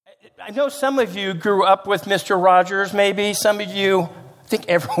I know some of you grew up with Mr. Rogers, maybe. Some of you, I think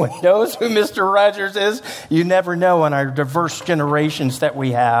everyone knows who Mr. Rogers is. You never know in our diverse generations that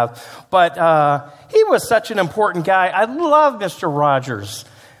we have. But he was such an important guy. I love Mr. Rogers.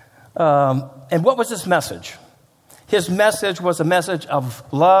 And what was his message? His message was a message of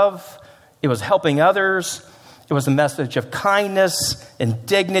love. It was helping others. It was a message of kindness and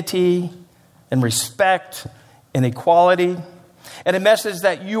dignity and respect and equality. And a message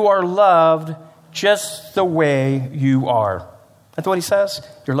that you are loved just the way you are. That's what he says.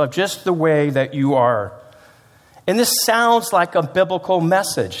 You're loved just the way that you are. And this sounds like a biblical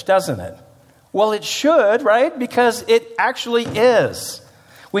message, doesn't it? Well, it should, right? Because it actually is.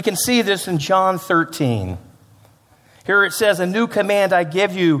 We can see this in John 13. Here it says, "A new command I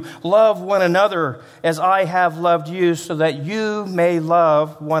give you, love one another as I have loved you, so that you may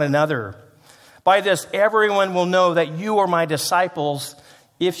love one another. By this, everyone will know that you are my disciples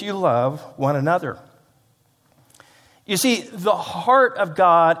if you love one another." You see, the heart of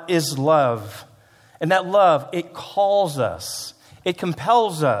God is love. And that love, it calls us, it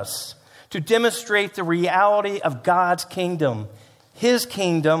compels us to demonstrate the reality of God's kingdom, his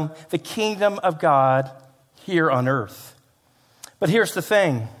kingdom, the kingdom of God here on earth. But here's the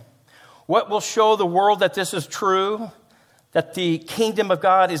thing. What will show the world that this is true, that the kingdom of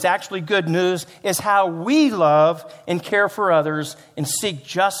God is actually good news, is how we love and care for others and seek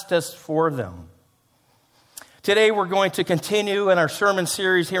justice for them. Today we're going to continue in our sermon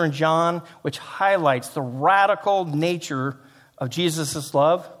series here in John, which highlights the radical nature of Jesus'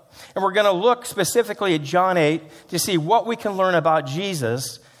 love. And we're going to look specifically at John 8 to see what we can learn about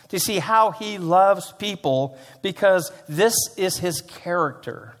Jesus, to see how he loves people, because this is his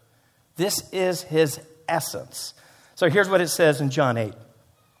character. This is his essence. So here's what it says in John 8.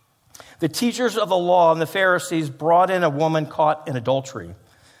 "The teachers of the law and the Pharisees brought in a woman caught in adultery.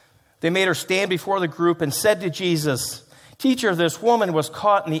 They made her stand before the group and said to Jesus, 'Teacher, this woman was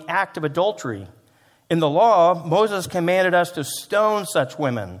caught in the act of adultery. In the law, Moses commanded us to stone such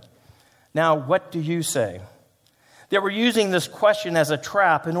women. Now, what do you say?' They were using this question as a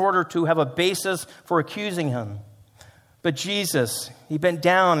trap in order to have a basis for accusing him. But Jesus, he bent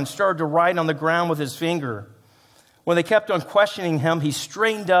down and started to write on the ground with his finger. When they kept on questioning him, he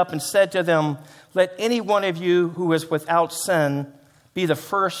straightened up and said to them, 'Let any one of you who is without sin be the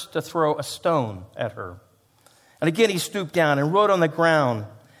first to throw a stone at her.' And again he stooped down and wrote on the ground.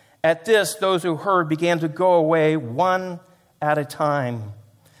 At this, those who heard began to go away one at a time,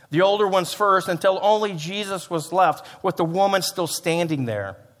 the older ones first, until only Jesus was left with the woman still standing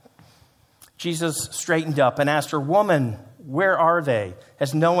there. Jesus straightened up and asked her, 'Woman, where are they?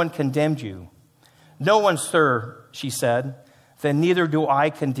 Has no one condemned you?' 'No one, sir,' she said. 'Then neither do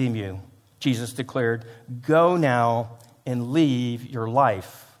I condemn you,' Jesus declared. 'Go now and leave your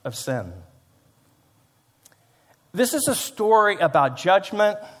life of sin.'" This is a story about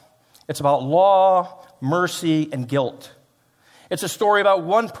judgment. It's about law, mercy, and guilt. It's a story about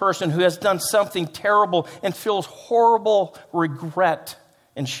one person who has done something terrible and feels horrible regret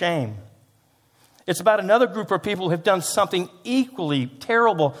and shame. It's about another group of people who have done something equally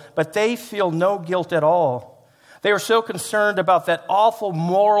terrible, but they feel no guilt at all. They are so concerned about that awful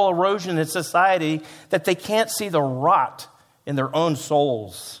moral erosion in society that they can't see the rot in their own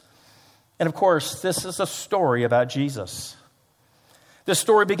souls. And of course, this is a story about Jesus. This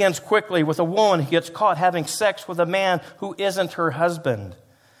story begins quickly with a woman who gets caught having sex with a man who isn't her husband.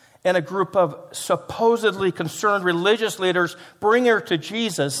 And a group of supposedly concerned religious leaders bring her to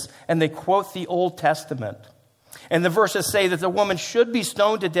Jesus, and they quote the Old Testament. And the verses say that the woman should be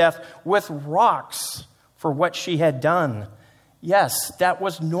stoned to death with rocks for what she had done. Yes, that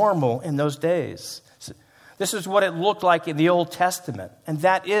was normal in those days. This is what it looked like in the Old Testament, and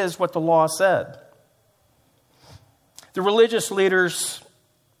that is what the law said. The religious leaders,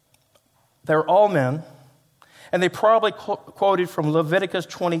 they're all men, and they probably quoted from Leviticus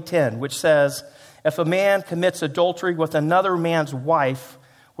 20:10, which says, "If a man commits adultery with another man's wife,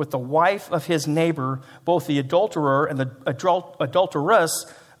 with the wife of his neighbor, both the adulterer and the adulteress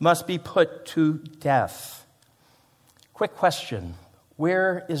must be put to death." Quick question.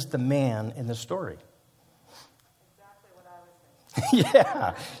 Where is the man in the story? Exactly what I was thinking.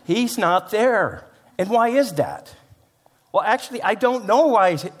 Yeah, he's not there. And why is that? Well, actually, I don't know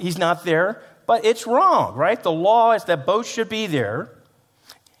why he's not there, but it's wrong, right? The law is that both should be there.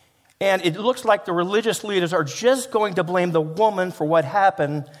 And it looks like the religious leaders are just going to blame the woman for what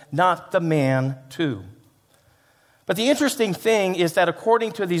happened, not the man too. But the interesting thing is that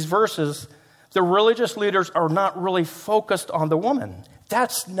according to these verses, the religious leaders are not really focused on the woman.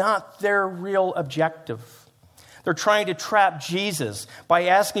 That's not their real objective. They're trying to trap Jesus by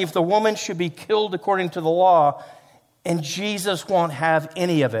asking if the woman should be killed according to the law, and Jesus won't have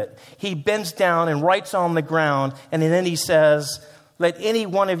any of it. He bends down and writes on the ground, and then he says, "Let any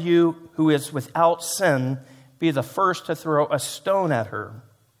one of you who is without sin be the first to throw a stone at her."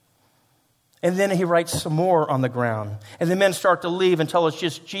 And then he writes some more on the ground. And the men start to leave until it's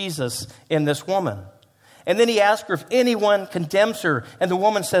just Jesus and this woman. And then he asks her if anyone condemns her. And the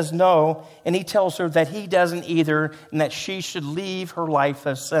woman says no. And he tells her that he doesn't either and that she should leave her life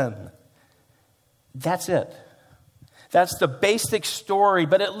of sin. That's it. That's the basic story.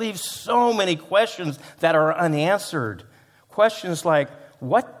 But it leaves so many questions that are unanswered. Questions like,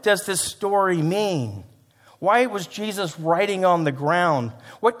 what does this story mean? Why was Jesus writing on the ground?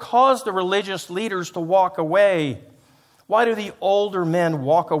 What caused the religious leaders to walk away? Why do the older men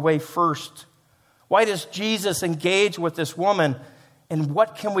walk away first? Why does Jesus engage with this woman? And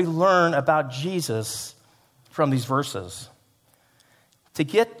what can we learn about Jesus from these verses? To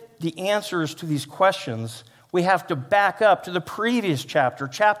get the answers to these questions, we have to back up to the previous chapter,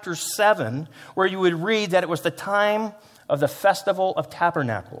 chapter 7, where you would read that it was the time of the Festival of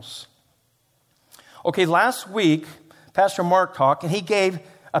Tabernacles. Okay, last week, Pastor Mark talked, and he gave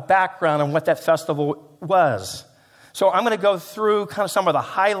a background on what that festival was. So I'm going to go through kind of some of the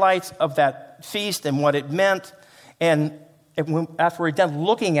highlights of that feast and what it meant. And after we're done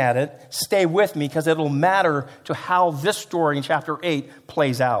looking at it, stay with me because it'll matter to how this story in chapter 8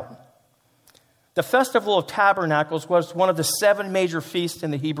 plays out. The Festival of Tabernacles was one of the 7 major feasts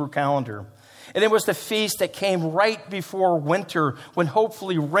in the Hebrew calendar. And it was the feast that came right before winter, when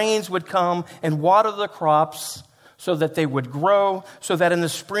hopefully rains would come and water the crops so that they would grow, so that in the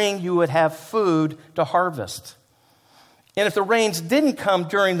spring you would have food to harvest. And if the rains didn't come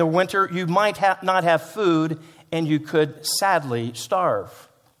during the winter, you might not have food, and you could sadly starve.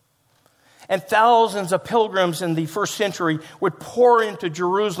 And thousands of pilgrims in the first century would pour into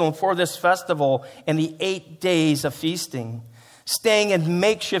Jerusalem for this festival and the 8 days of feasting, staying in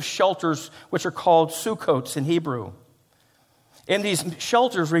makeshift shelters, which are called sukkots in Hebrew. And these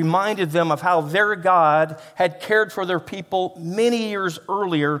shelters reminded them of how their God had cared for their people many years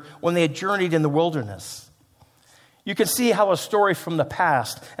earlier when they had journeyed in the wilderness. You can see how a story from the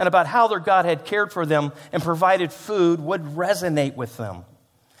past and about how their God had cared for them and provided food would resonate with them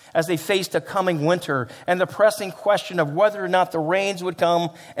as they faced a coming winter and the pressing question of whether or not the rains would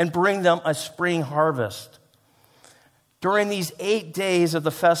come and bring them a spring harvest. During these 8 days of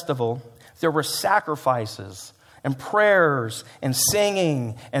the festival, there were sacrifices and prayers and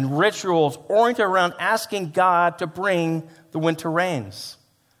singing and rituals oriented around asking God to bring the winter rains.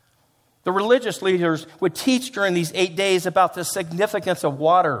 The religious leaders would teach during these 8 days about the significance of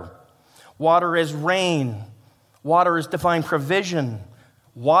water. Water is rain. Water is divine provision.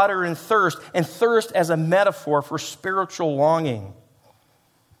 Water and thirst as a metaphor for spiritual longing.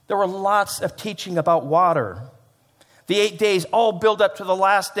 There were lots of teaching about water. The 8 days all build up to the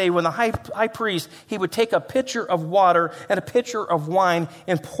last day when the high priest, he would take a pitcher of water and a pitcher of wine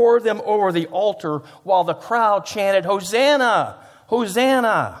and pour them over the altar while the crowd chanted, "Hosanna!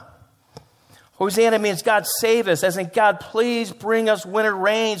 Hosanna!" Hosanna means God save us, as in God please bring us winter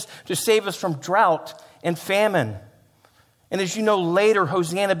rains to save us from drought and famine. And as you know, later,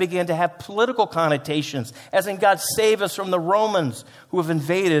 Hosanna began to have political connotations, as in God save us from the Romans who have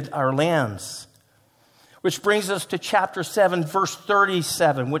invaded our lands. Which brings us to chapter 7, verse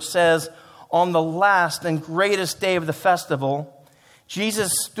 37, which says, "On the last and greatest day of the festival,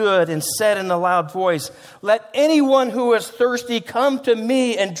 Jesus stood and said in a loud voice, 'Let anyone who is thirsty come to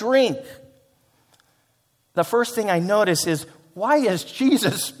me and drink.'" The first thing I notice is, why is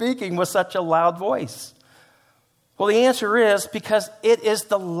Jesus speaking with such a loud voice? Well, the answer is because it is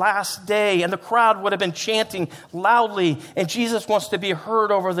the last day, and the crowd would have been chanting loudly, and Jesus wants to be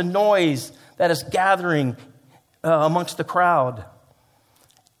heard over the noise that is gathering amongst the crowd.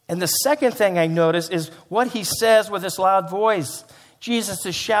 And the second thing I notice is what he says with this loud voice. Jesus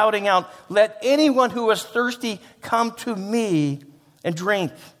is shouting out, "Let anyone who is thirsty come to me and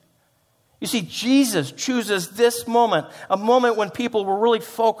drink." You see, Jesus chooses this moment, a moment when people were really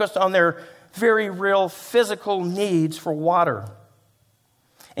focused on their very real physical needs for water,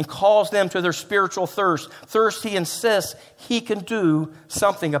 and calls them to their spiritual thirst. Thirst, he insists, he can do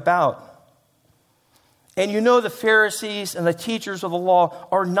something about. And you know the Pharisees and the teachers of the law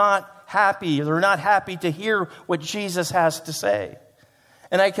are not happy. They're not happy to hear what Jesus has to say.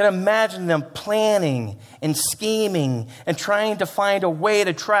 And I can imagine them planning and scheming and trying to find a way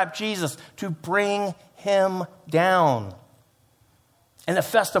to trap Jesus, to bring him down. And the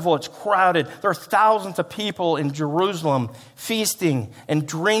festival, it's crowded. There are thousands of people in Jerusalem feasting and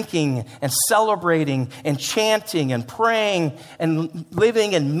drinking and celebrating and chanting and praying and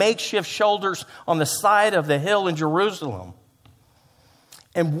living in makeshift shelters on the side of the hill in Jerusalem.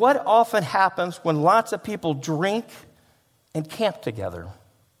 And what often happens when lots of people drink and camp together?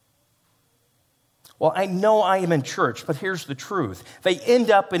 Well, I know I am in church, but here's the truth. They end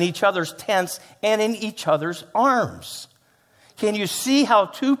up in each other's tents and in each other's arms. Can you see how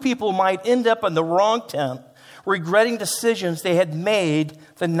two people might end up in the wrong tent, regretting decisions they had made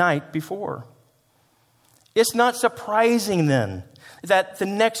the night before? It's not surprising then that the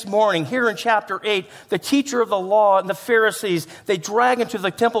next morning, here in chapter 8, the teacher of the law and the Pharisees, they drag into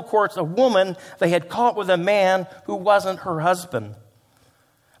the temple courts a woman they had caught with a man who wasn't her husband.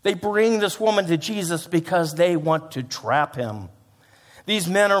 They bring this woman to Jesus because they want to trap him. These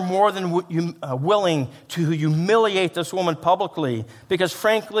men are more than willing to humiliate this woman publicly because,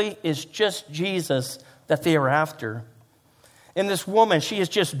 frankly, it's just Jesus that they are after. And this woman, she is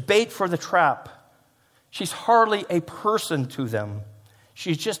just bait for the trap. She's hardly a person to them.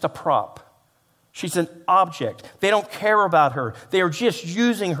 She's just a prop. She's an object. They don't care about her. They are just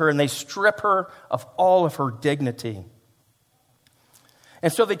using her, and they strip her of all of her dignity.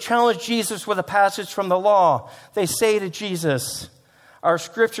 And so they challenge Jesus with a passage from the law. They say to Jesus, our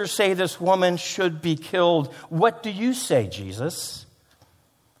scriptures say this woman should be killed. What do you say, Jesus?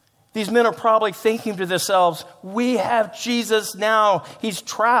 These men are probably thinking to themselves, we have Jesus now. He's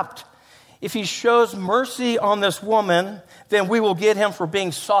trapped. If he shows mercy on this woman, then we will get him for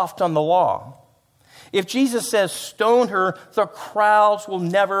being soft on the law. If Jesus says stone her, the crowds will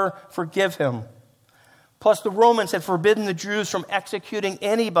never forgive him. Plus, the Romans had forbidden the Jews from executing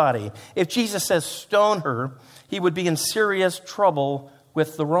anybody. If Jesus says stone her, he would be in serious trouble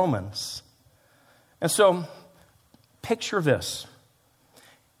with the Romans. And so, picture this.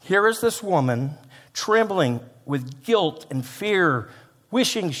 Here is this woman trembling with guilt and fear,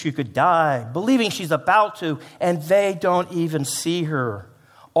 wishing she could die, believing she's about to, and they don't even see her.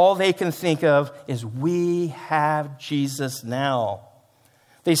 All they can think of is, we have Jesus now.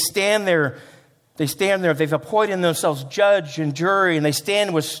 They stand there. They've appointed themselves judge and jury, and they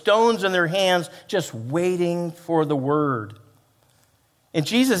stand with stones in their hands, just waiting for the word. And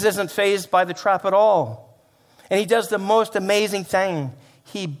Jesus isn't fazed by the trap at all. And he does the most amazing thing.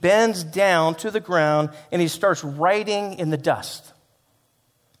 He bends down to the ground, and he starts writing in the dust.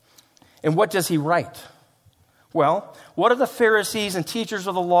 And what does he write? Well, what are the Pharisees and teachers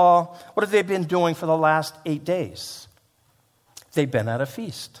of the law, what have they been doing for the last 8 days? They've been at a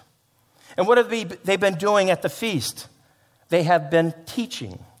feast. And what have they been doing at the feast? They have been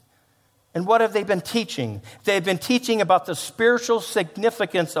teaching. And what have they been teaching? They've been teaching about the spiritual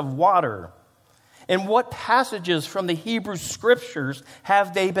significance of water. And what passages from the Hebrew Scriptures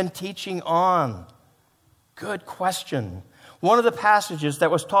have they been teaching on? Good question. One of the passages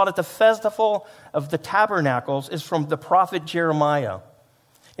that was taught at the Festival of the Tabernacles is from the prophet Jeremiah.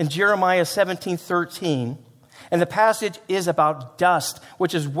 In Jeremiah 17:13, and the passage is about dust,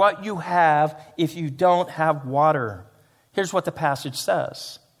 which is what you have if you don't have water. Here's what the passage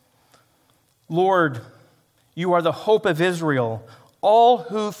says. Lord, you are the hope of Israel. All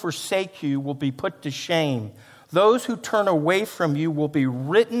who forsake you will be put to shame. Those who turn away from you will be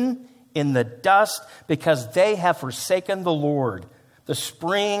written in the dust because they have forsaken the Lord, the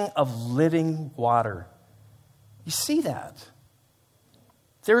spring of living water. You see that?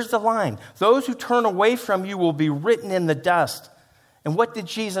 There's the line. Those who turn away from you will be written in the dust. And what did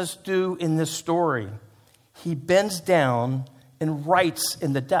Jesus do in this story? He bends down and writes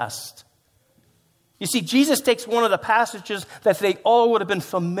in the dust. You see, Jesus takes one of the passages that they all would have been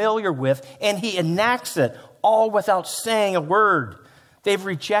familiar with, and he enacts it all without saying a word. They've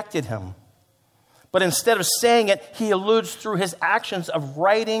rejected him. But instead of saying it, he alludes through his actions of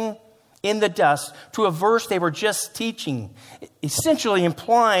writing in the dust to a verse they were just teaching, essentially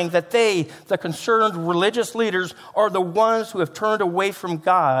implying that they, the concerned religious leaders, are the ones who have turned away from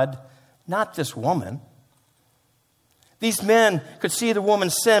God, not this woman. These men could see the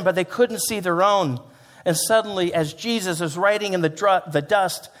woman's sin, but they couldn't see their own. And suddenly, as Jesus is writing in the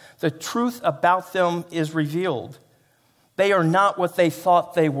dust, the truth about them is revealed. They are not what they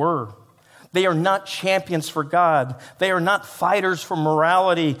thought they were. They are not champions for God. They are not fighters for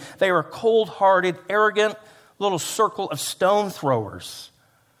morality. They are cold-hearted, arrogant little circle of stone throwers.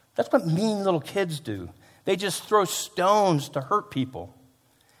 That's what mean little kids do. They just throw stones to hurt people.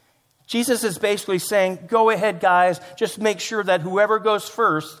 Jesus is basically saying, go ahead, guys. Just make sure that whoever goes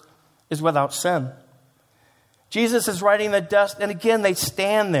first is without sin. Jesus is writing in the dust, and again, they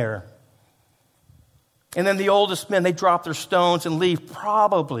stand there. And then the oldest men, they drop their stones and leave,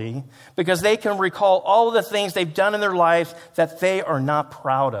 probably because they can recall all of the things they've done in their lives that they are not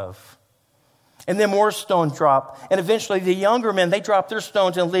proud of. And then more stones drop. And eventually the younger men, they drop their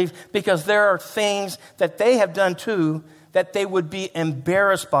stones and leave because there are things that they have done too that they would be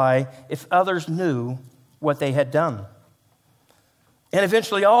embarrassed by if others knew what they had done. And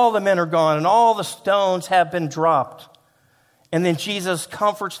eventually all the men are gone and all the stones have been dropped. And then Jesus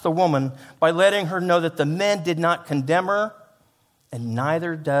comforts the woman by letting her know that the men did not condemn her, and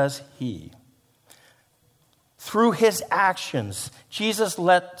neither does he. Through his actions, Jesus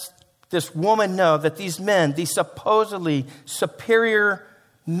lets this woman know that these men, these supposedly superior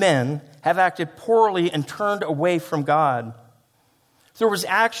men, have acted poorly and turned away from God. Through his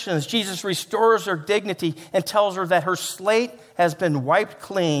actions, Jesus restores her dignity and tells her that her slate has been wiped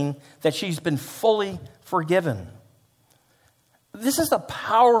clean, that she's been fully forgiven. This is a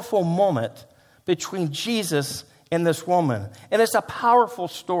powerful moment between Jesus and this woman, and it's a powerful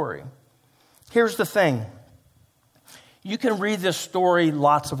story. Here's the thing. You can read this story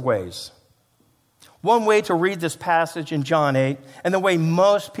lots of ways. One way to read this passage in John 8, and the way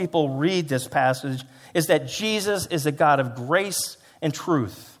most people read this passage, is that Jesus is a God of grace and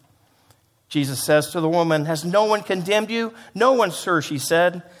truth. Jesus says to the woman, "Has no one condemned you?" "No one, sir," she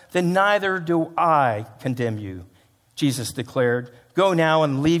said. "Then neither do I condemn you," Jesus declared. "Go now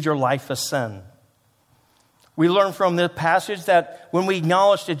and leave your life of sin." We learn from this passage that when we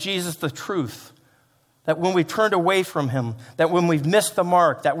acknowledge to Jesus the truth, that when we turned away from him, that when we've missed the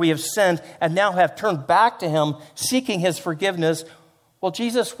mark, that we have sinned and now have turned back to him, seeking his forgiveness, well,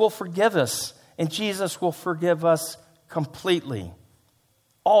 Jesus will forgive us, and Jesus will forgive us completely.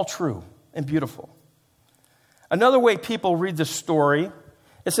 All true and beautiful. Another way people read the story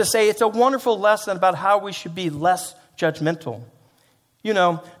is to say it's a wonderful lesson about how we should be less judgmental. You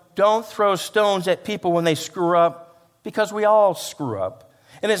know, don't throw stones at people when they screw up, because we all screw up.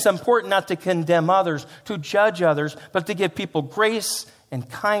 And it's important not to condemn others, to judge others, but to give people grace and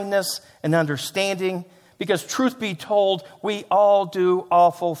kindness and understanding, because truth be told, we all do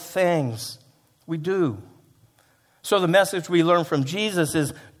awful things. We do. So the message we learn from Jesus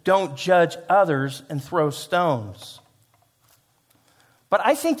is don't judge others and throw stones. But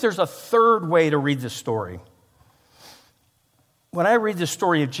I think there's a third way to read this story. When I read the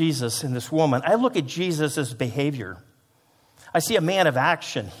story of Jesus and this woman, I look at Jesus' behavior. I see a man of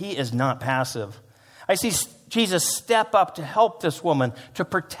action. He is not passive. I see Jesus step up to help this woman, to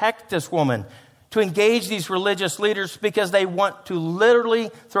protect this woman, to engage these religious leaders because they want to literally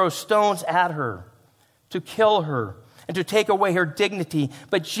throw stones at her, to kill her, and to take away her dignity.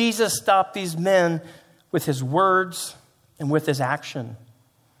 But Jesus stopped these men with his words and with his action.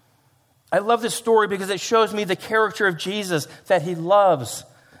 I love this story because it shows me the character of Jesus, that he loves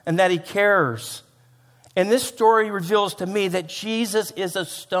and that he cares. And this story reveals to me that Jesus is a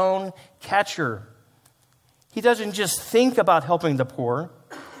stone catcher. He doesn't just think about helping the poor.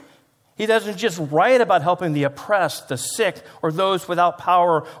 He doesn't just write about helping the oppressed, the sick, or those without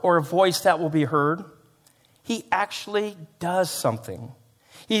power or a voice that will be heard. He actually does something.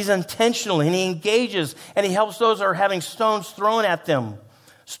 He's intentional and he engages and he helps those that are having stones thrown at them.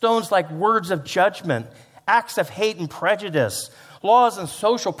 Stones like words of judgment, acts of hate and prejudice, laws and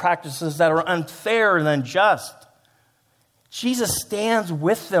social practices that are unfair and unjust. Jesus stands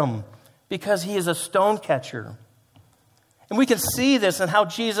with them because he is a stone catcher. And we can see this in how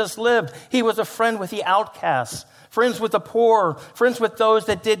Jesus lived. He was a friend with the outcasts, friends with the poor, friends with those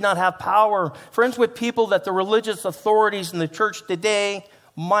that did not have power, friends with people that the religious authorities in the church today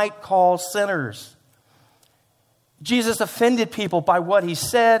might call sinners. Jesus offended people by what he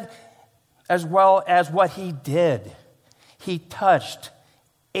said as well as what he did. He touched,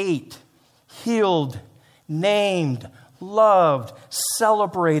 ate, healed, named, loved,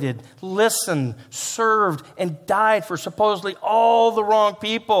 celebrated, listened, served, and died for supposedly all the wrong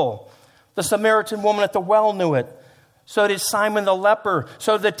people. The Samaritan woman at the well knew it. So did Simon the leper.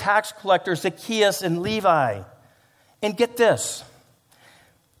 So did the tax collectors, Zacchaeus and Levi. And get this.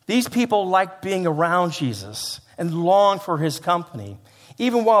 These people liked being around Jesus and longed for his company,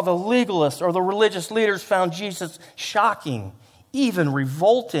 even while the legalists or the religious leaders found Jesus shocking, even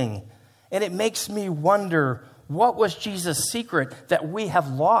revolting. And it makes me wonder, what was Jesus' secret that we have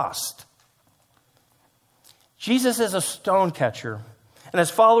lost? Jesus is a stone catcher. And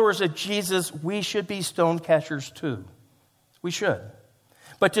as followers of Jesus, we should be stone catchers too. We should.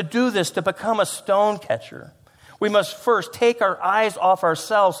 But to do this, to become a stone catcher, we must first take our eyes off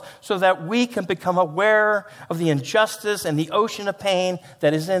ourselves so that we can become aware of the injustice and the ocean of pain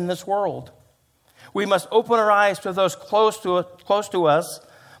that is in this world. We must open our eyes to those close to us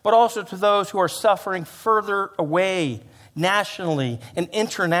but also to those who are suffering further away, nationally and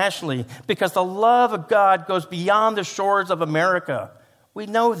internationally, because the love of God goes beyond the shores of America. We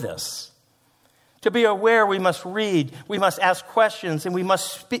know this. To be aware, we must read, we must ask questions, and we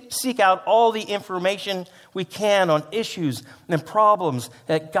must seek out all the information we can on issues and problems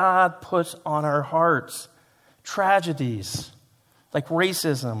that God puts on our hearts. Tragedies like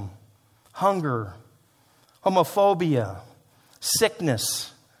racism, hunger, homophobia,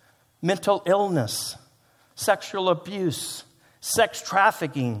 sickness, mental illness, sexual abuse, sex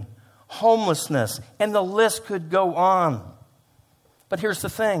trafficking, homelessness, and the list could go on. But here's the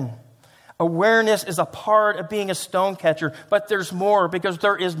thing. Awareness is a part of being a stone catcher, but there's more, because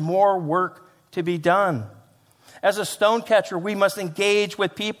there is more work to be done. As a stone catcher, we must engage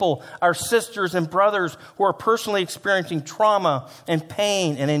with people, our sisters and brothers who are personally experiencing trauma and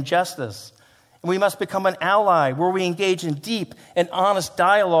pain and injustice. And we must become an ally where we engage in deep and honest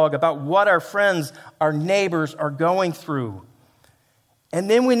dialogue about what our friends, our neighbors are going through. And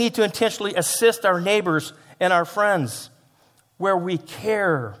then we need to intentionally assist our neighbors and our friends where we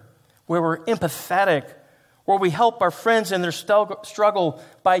care, where we're empathetic, where we help our friends in their struggle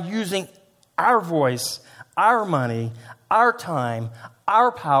by using our voice, our money, our time,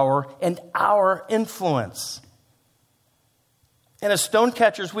 our power, and our influence. And as stone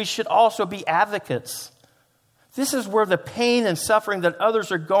catchers, we should also be advocates. This is where the pain and suffering that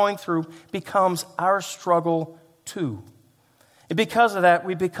others are going through becomes our struggle too. And because of that,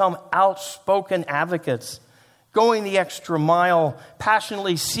 we become outspoken advocates, going the extra mile,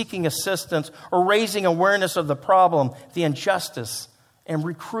 passionately seeking assistance, or raising awareness of the problem, the injustice, and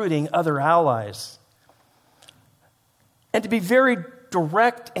recruiting other allies. And to be very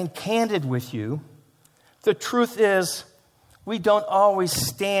direct and candid with you, the truth is, we don't always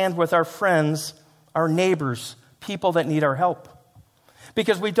stand with our friends, our neighbors, people that need our help,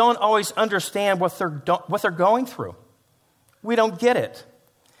 because we don't always understand what they're going through. We don't get it.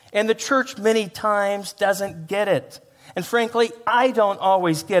 And the church many times doesn't get it. And frankly, I don't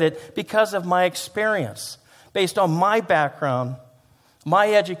always get it because of my experience, based on my background,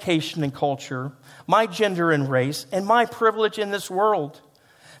 my education and culture, my gender and race, and my privilege in this world.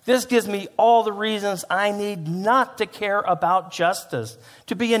 This gives me all the reasons I need not to care about justice,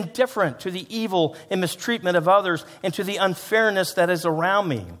 to be indifferent to the evil and mistreatment of others, and to the unfairness that is around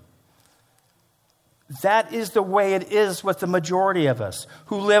me. That is the way it is with the majority of us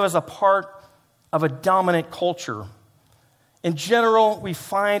who live as a part of a dominant culture. In general, we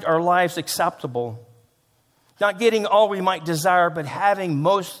find our lives acceptable, not getting all we might desire, but having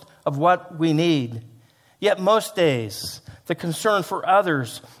most of what we need. Yet most days, the concern for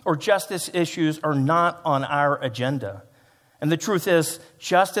others or justice issues are not on our agenda. And the truth is,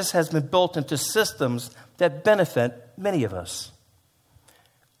 justice has been built into systems that benefit many of us.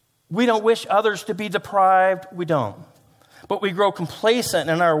 We don't wish others to be deprived, we don't. But we grow complacent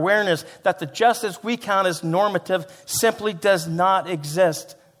in our awareness that the justice we count as normative simply does not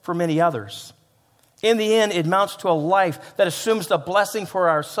exist for many others. In the end, it amounts to a life that assumes the blessing for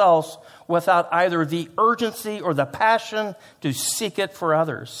ourselves without either the urgency or the passion to seek it for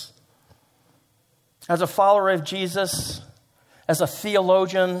others. As a follower of Jesus, as a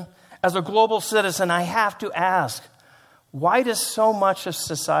theologian, as a global citizen, I have to ask, why does so much of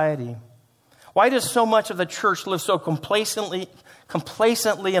society, why does so much of the church live so complacently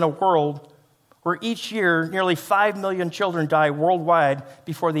in a world where each year nearly 5 million children die worldwide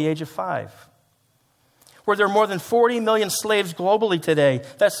before the age of 5? Where there are more than 40 million slaves globally today.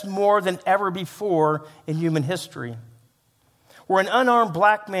 That's more than ever before in human history. Where an unarmed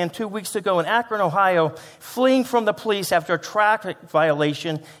black man 2 weeks ago in Akron, Ohio, fleeing from the police after a traffic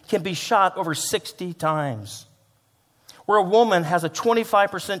violation, can be shot over 60 times. Where a woman has a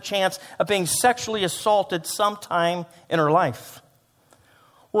 25% chance of being sexually assaulted sometime in her life.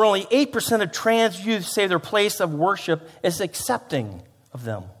 Where only 8% of trans youth say their place of worship is accepting of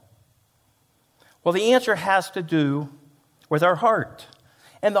them. Well, the answer has to do with our heart.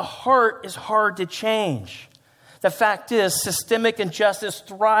 And the heart is hard to change. The fact is, systemic injustice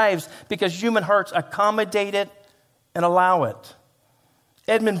thrives because human hearts accommodate it and allow it.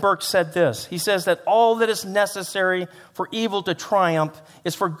 Edmund Burke said this. He says that all that is necessary for evil to triumph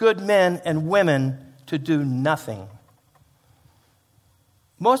is for good men and women to do nothing.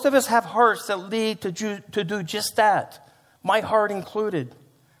 Most of us have hearts that lead to do just that, my heart included.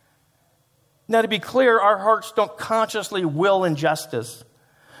 Now, to be clear, our hearts don't consciously will injustice,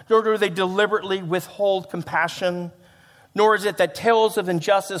 nor do they deliberately withhold compassion, nor is it that tales of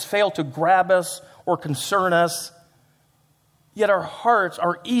injustice fail to grab us or concern us. Yet our hearts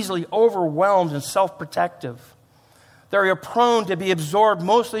are easily overwhelmed and self-protective. They are prone to be absorbed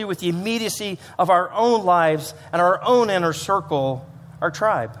mostly with the immediacy of our own lives and our own inner circle, our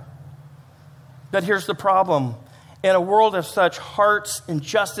tribe. But here's the problem. In a world of such, hearts,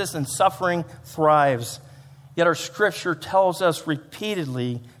 injustice, and suffering thrives. Yet our Scripture tells us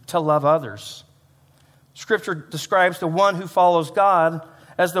repeatedly to love others. Scripture describes the one who follows God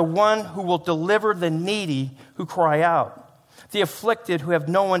as the one who will deliver the needy who cry out, the afflicted who have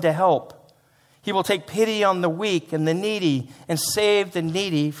no one to help. He will take pity on the weak and the needy and save the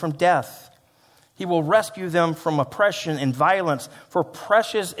needy from death. He will rescue them from oppression and violence, for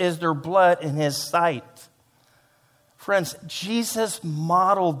precious is their blood in his sight. Friends, Jesus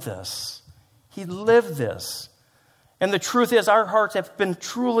modeled this. He lived this. And the truth is, our hearts have been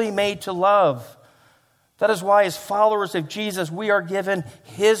truly made to love. That is why, as followers of Jesus, we are given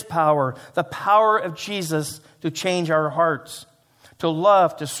his power, the power of Jesus to change our hearts, to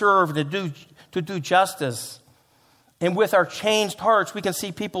love, to serve, to do justice. And with our changed hearts, we can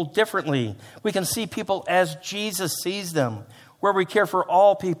see people differently. We can see people as Jesus sees them, where we care for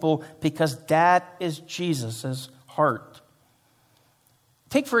all people because that is Jesus' heart.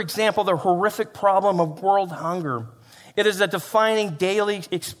 Take, for example, the horrific problem of world hunger. It is a defining daily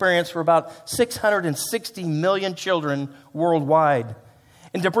experience for about 660 million children worldwide.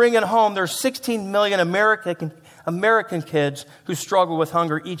 And to bring it home, there are 16 million American kids who struggle with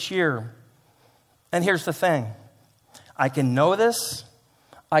hunger each year. And here's the thing. I can know this.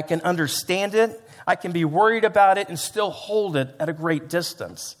 I can understand it. I can be worried about it and still hold it at a great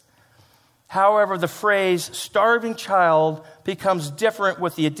distance. However, the phrase starving child becomes different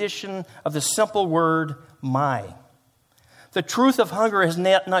with the addition of the simple word my. The truth of hunger has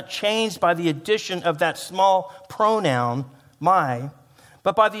not changed by the addition of that small pronoun, my,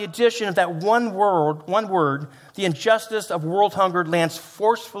 but by the addition of that one word, the injustice of world hunger lands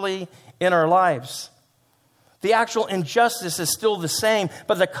forcefully in our lives. The actual injustice is still the same,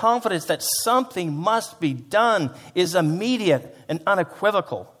 but the confidence that something must be done is immediate and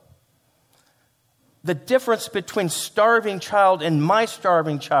unequivocal. The difference between starving child and my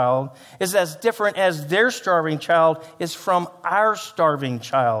starving child is as different as their starving child is from our starving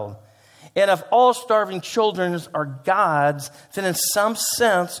child. And if all starving children are God's, then in some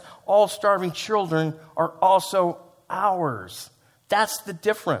sense, all starving children are also ours. That's the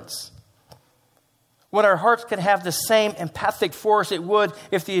difference. When our hearts can have the same empathic force it would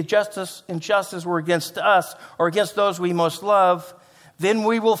if the injustice were against us or against those we most love, then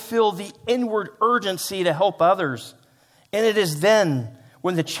we will feel the inward urgency to help others. And it is then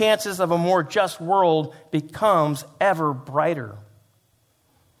when the chances of a more just world becomes ever brighter.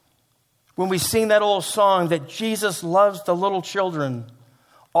 When we sing that old song that Jesus loves the little children,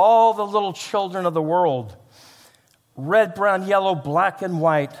 all the little children of the world, red, brown, yellow, black, and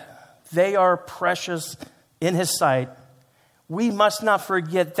white, they are precious in his sight. We must not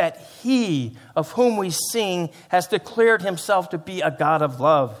forget that he of whom we sing has declared himself to be a God of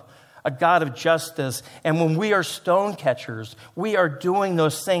love, a God of justice. And when we are stone catchers, we are doing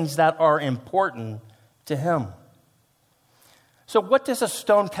those things that are important to him. So what does a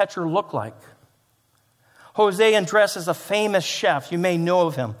stone catcher look like? Jose Andres is a famous chef, you may know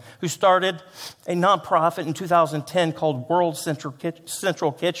of him, who started a nonprofit in 2010 called World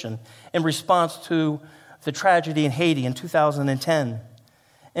Central Kitchen in response to the tragedy in Haiti in 2010.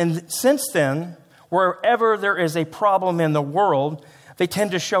 And since then, wherever there is a problem in the world, they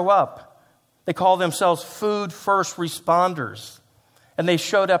tend to show up. They call themselves food first responders. And they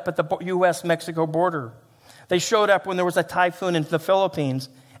showed up at the U.S.-Mexico border. They showed up when there was a typhoon in the Philippines.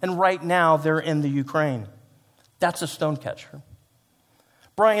 And right now, they're in the Ukraine. That's a stone catcher.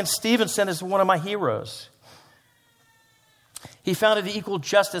 Brian Stevenson is one of my heroes. He founded the Equal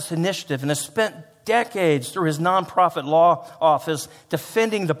Justice Initiative and has spent decades through his nonprofit law office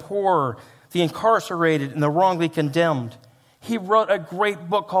defending the poor, the incarcerated, and the wrongly condemned. He wrote a great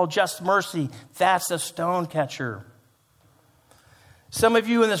book called Just Mercy. That's a stone catcher. Some of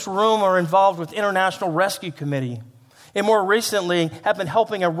you in this room are involved with International Rescue Committee, and more recently have been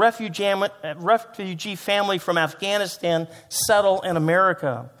helping a refugee family from Afghanistan settle in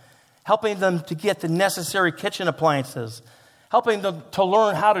America, helping them to get the necessary kitchen appliances, helping them to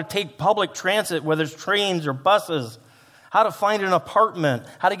learn how to take public transit, whether it's trains or buses, how to find an apartment,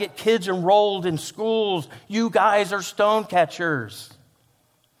 how to get kids enrolled in schools. You guys are stone catchers.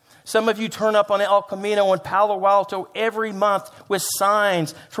 Some of you turn up on El Camino in Palo Alto every month with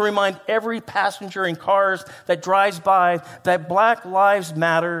signs to remind every passenger in cars that drives by that Black lives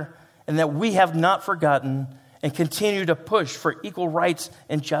matter and that we have not forgotten and continue to push for equal rights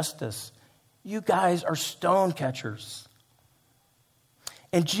and justice. You guys are stone catchers.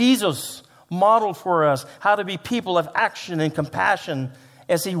 And Jesus modeled for us how to be people of action and compassion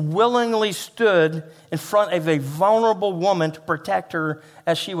as he willingly stood in front of a vulnerable woman to protect her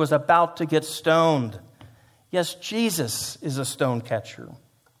as she was about to get stoned. Yes, Jesus is a stone catcher.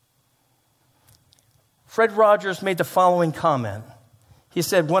 Fred Rogers made the following comment. He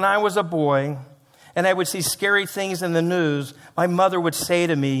said, "When I was a boy and I would see scary things in the news, my mother would say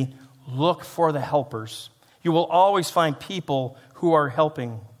to me, 'Look for the helpers. You will always find people who are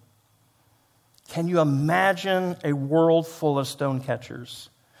helping.'" Can you imagine a world full of stone catchers?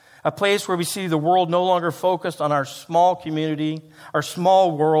 A place where we see the world no longer focused on our small community, our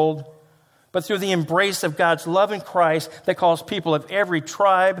small world, but through the embrace of God's love in Christ that calls people of every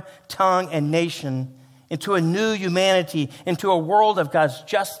tribe, tongue, and nation into a new humanity, into a world of God's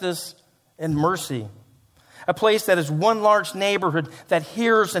justice and mercy. A place that is one large neighborhood that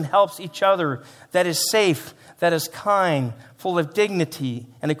hears and helps each other, that is safe, that is kind, full of dignity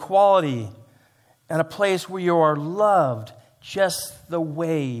and equality, and a place where you are loved just the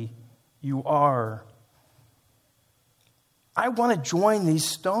way you are. I want to join these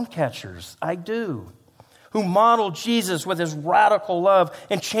stone catchers. I do. Who model Jesus with his radical love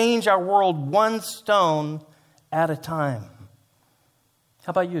and change our world one stone at a time.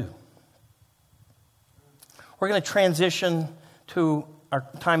 How about you? We're going to transition to our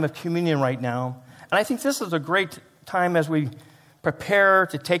time of communion right now. And I think this is a great time as we prepare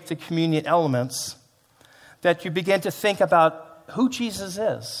to take the communion elements that you begin to think about who Jesus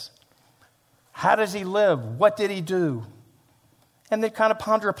is. How does he live? What did he do? And then kind of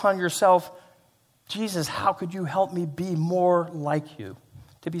ponder upon yourself, Jesus, how could you help me be more like you,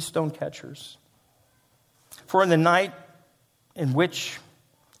 to be stone catchers? For in the night in which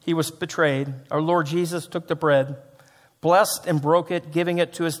he was betrayed, our Lord Jesus took the bread, blessed and broke it, giving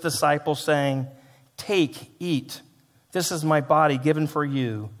it to his disciples, saying, "Take, eat. This is my body given for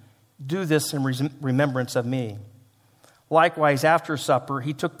you. Do this in remembrance of me." Likewise, after supper,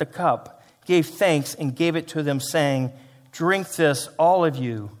 he took the cup, gave thanks, and gave it to them, saying, "Drink this, all of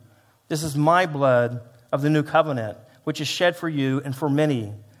you. This is my blood of the new covenant, which is shed for you and for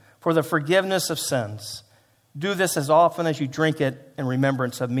many, for the forgiveness of sins. Do this as often as you drink it in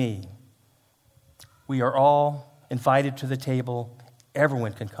remembrance of me." We are all invited to the table.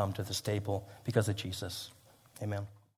 Everyone can come to this table because of Jesus. Amen.